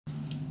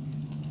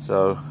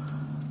So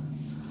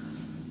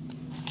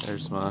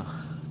there's my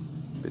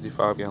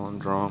 55-gallon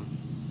drum.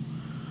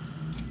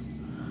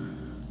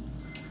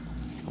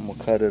 I'm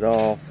gonna cut it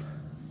off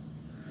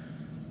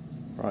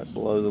right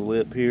below the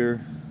lip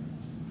here,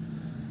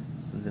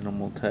 and then I'm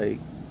gonna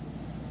take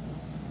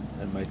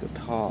and make a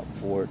top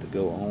for it to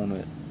go on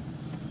it,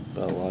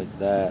 about like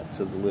that,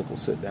 so the lip will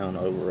sit down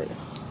over it.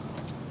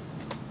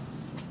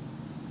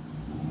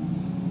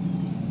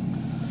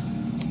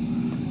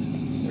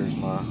 There's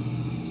my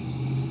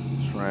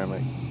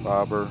ceramic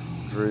fiber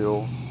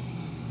drill,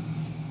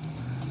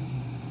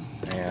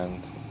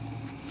 and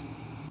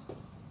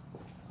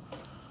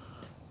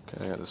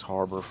okay, I got this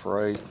Harbor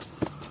Freight.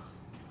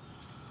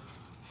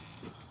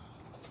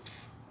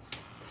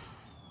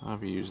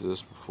 I've used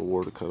this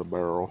before to cut a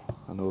barrel.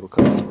 I know it'll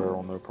cut this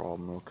barrel no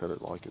problem. It'll cut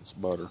it like it's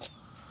butter.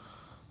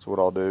 So what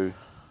I'll do,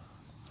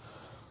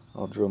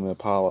 I'll drill me a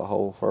pilot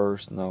hole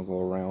first, and I'll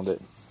go around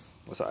it.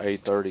 It's an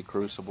A30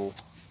 Crucible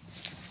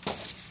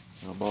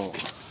I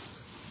bought.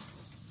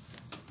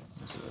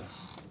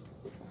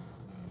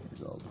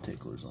 Here's all the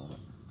particulars on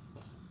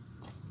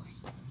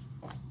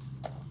it.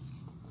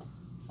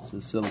 It's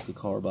a silicate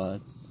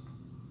carbide,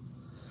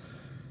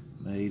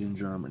 made in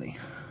Germany.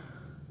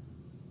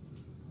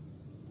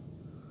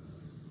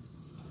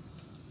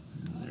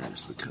 And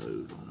there's the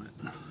code on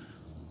it.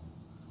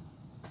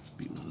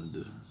 If you wanted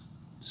to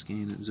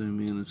scan it, zoom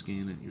in and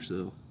scan it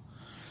yourself.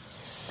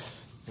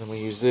 Then we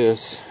use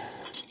this.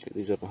 Get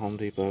these up at Home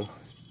Depot.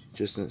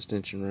 Just an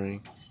extension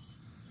ring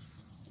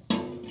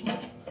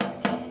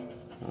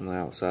on the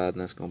outside,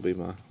 and that's going to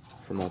be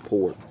for my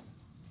port.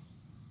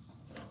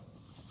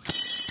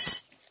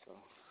 So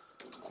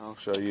I'll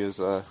show you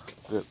as I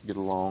get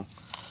along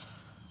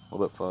a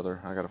little bit further.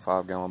 I got a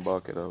 5-gallon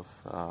bucket of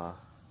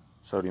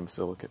sodium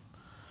silicate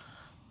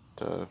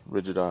to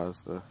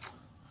rigidize the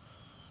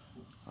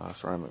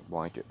ceramic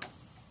blanket.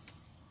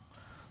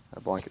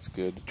 That blanket's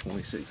good to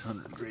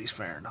 2600 degrees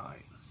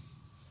Fahrenheit.